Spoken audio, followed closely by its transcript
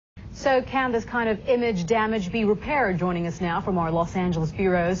So can this kind of image damage be repaired? Joining us now from our Los Angeles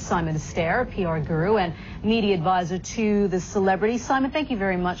bureaus, Simon Astaire, PR guru and media advisor to the celebrity. Simon, thank you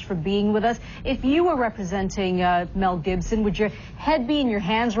very much for being with us. If you were representing Mel Gibson, would your head be in your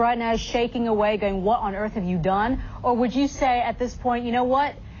hands right now, shaking away, going, what on earth have you done? Or would you say at this point, you know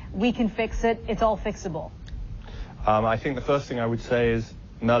what, we can fix it, it's all fixable? I think the first thing I would say is,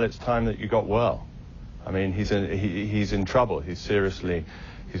 Mel, it's time that you got well. I mean, he's in trouble.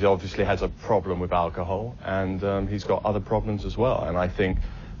 He obviously has a problem with alcohol, and he's got other problems as well. And I think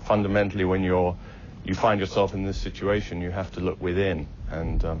fundamentally when you find yourself in this situation, you have to look within,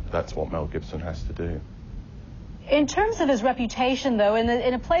 and that's what Mel Gibson has to do. In terms of his reputation, though,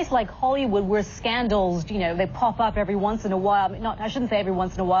 in a place like Hollywood where scandals, you know, they pop up every once in a while, I shouldn't say every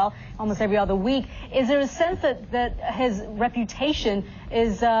once in a while, almost every other week, is there a sense that his reputation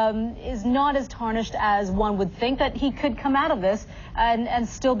is not as tarnished as one would think, that he could come out of this and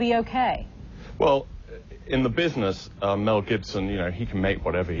still be okay? Well, in the business, Mel Gibson, you know, he can make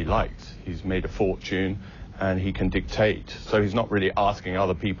whatever he likes. He's made a fortune, and he can dictate, so he's not really asking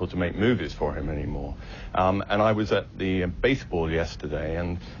other people to make movies for him anymore. And I was at the baseball yesterday,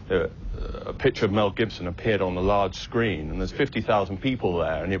 and a picture of Mel Gibson appeared on the large screen, and there's 50,000 people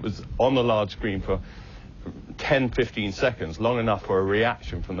there, and it was on the large screen for 10-15 seconds, long enough for a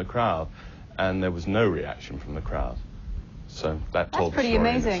reaction from the crowd, and there was no reaction from the crowd. So that told the story in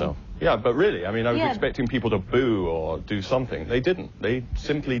itself. Yeah, but really, I mean, I was expecting people to boo or do something. They didn't. They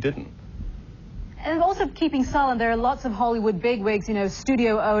simply didn't. And also keeping silent, there are lots of Hollywood bigwigs, you know,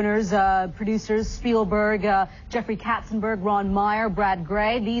 studio owners, producers, Spielberg, Jeffrey Katzenberg, Ron Meyer, Brad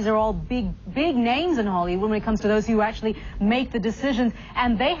Gray. These are all big names in Hollywood when it comes to those who actually make the decisions.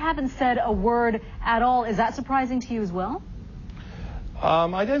 And they haven't said a word at all. Is that surprising to you as well?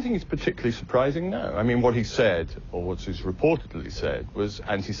 I don't think it's particularly surprising, no. I mean, what he said, or what he's reportedly said, was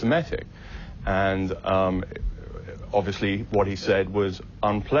anti-Semitic. And obviously what he said was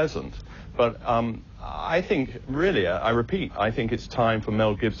unpleasant. But I think, really, I repeat, I think it's time for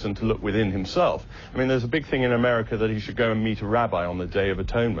Mel Gibson to look within himself. I mean, there's a big thing in America that he should go and meet a rabbi on the Day of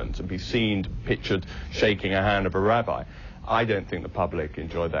Atonement and be seen, pictured, shaking a hand of a rabbi. I don't think the public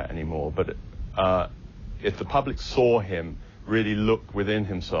enjoy that anymore. But if the public saw him really look within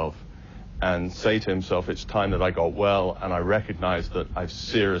himself and say to himself, it's time that I got well, and I recognize that I'm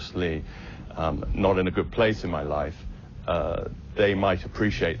seriously not in a good place in my life, they might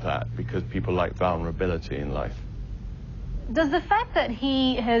appreciate that, because people like vulnerability in life. Does the fact that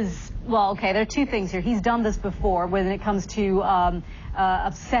he has, well, okay, there are two things here. He's done this before when it comes to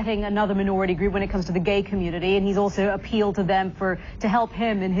upsetting another minority group, when it comes to the gay community, and he's also appealed to them to help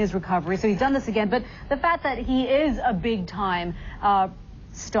him in his recovery. So he's done this again. But the fact that he is a big-time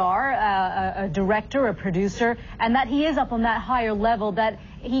star, a director, a producer, and that he is up on that higher level, that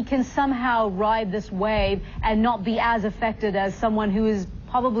he can somehow ride this wave and not be as affected as someone who is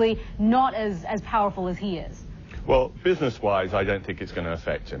probably not as powerful as he is. Well, business-wise, I don't think it's going to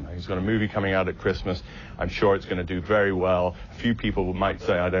affect him. He's got a movie coming out at Christmas. I'm sure it's going to do very well. A few people might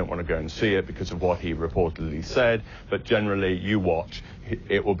say, I don't want to go and see it because of what he reportedly said, but generally, you watch.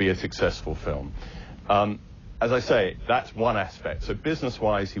 It will be a successful film. As I say, that's one aspect. So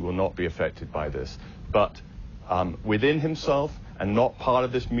business-wise, he will not be affected by this. But within himself, and not part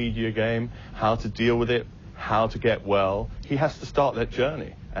of this media game, how to deal with it, how to get well, he has to start that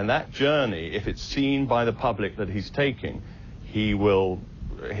journey. And that journey, if it's seen by the public that he's taking,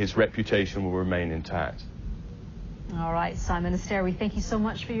 his reputation will remain intact. All right, Simon Astaire, we thank you so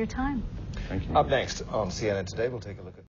much for your time. Thank you. Up next on CNN Today, we'll take a look at